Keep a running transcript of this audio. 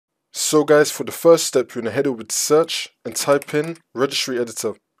So guys, for the first step, you're going to head over to search and type in registry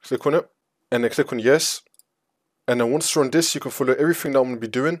editor. Click on it and then click on yes. And then once you're on this, you can follow everything that I'm going to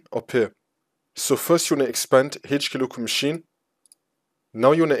be doing up here. So first you want to expand HK local machine.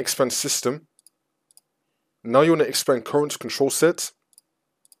 Now you want to expand system. Now you want to expand current control set.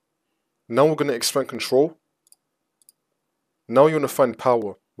 Now we're going to expand control. Now you want to find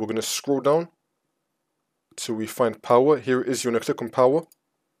power. We're going to scroll down till we find power. Here it is. You want to click on power.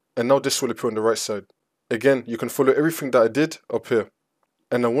 And now this will appear on the right side. Again, you can follow everything that I did up here.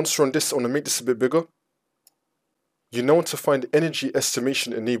 And now once you're on this, I want to make this a bit bigger. You now want to find energy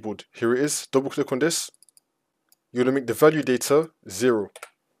estimation enabled. Here it is. Double click on this. You want to make the value data 0.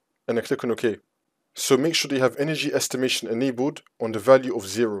 And then click on OK. So make sure that you have energy estimation enabled on the value of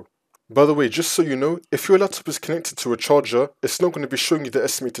 0. By the way, just so you know, if your laptop is connected to a charger, it's not going to be showing you the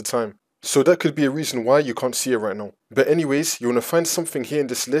estimated time. So that could be a reason why you can't see it right now. But anyways, you want to find something here in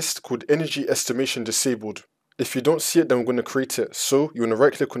this list called energy estimation disabled. If you don't see it, then we're going to create it. So you want to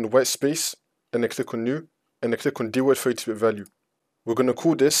right click on the white space and then click on new and then click on dword 32-bit value. We're going to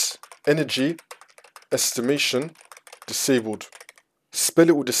call this energy estimation disabled. Spell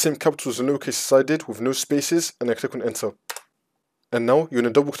it with the same capitals and lowercase as I did with no spaces and then click on enter. And now you're going to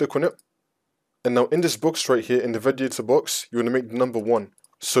double click on it. And now in this box right here, in the validator box, you want to make the number 1.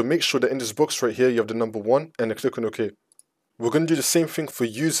 So make sure that in this box right here, you have the number 1 and then click on OK. We're going to do the same thing for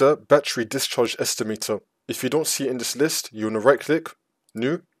user battery discharge estimator. If you don't see it in this list, you want to right click,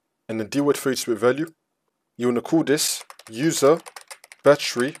 new, and then dword 32-bit value. You want to call this user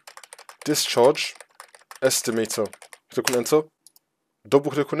battery discharge estimator. Click on enter.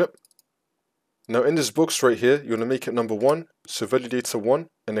 Double click on it. Now in this box right here, you want to make it number 1, so value data 1,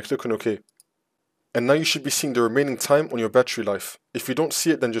 and then click on OK. And now you should be seeing the remaining time on your battery life. If you don't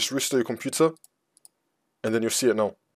see it, then just restart your computer, and then you'll see it now.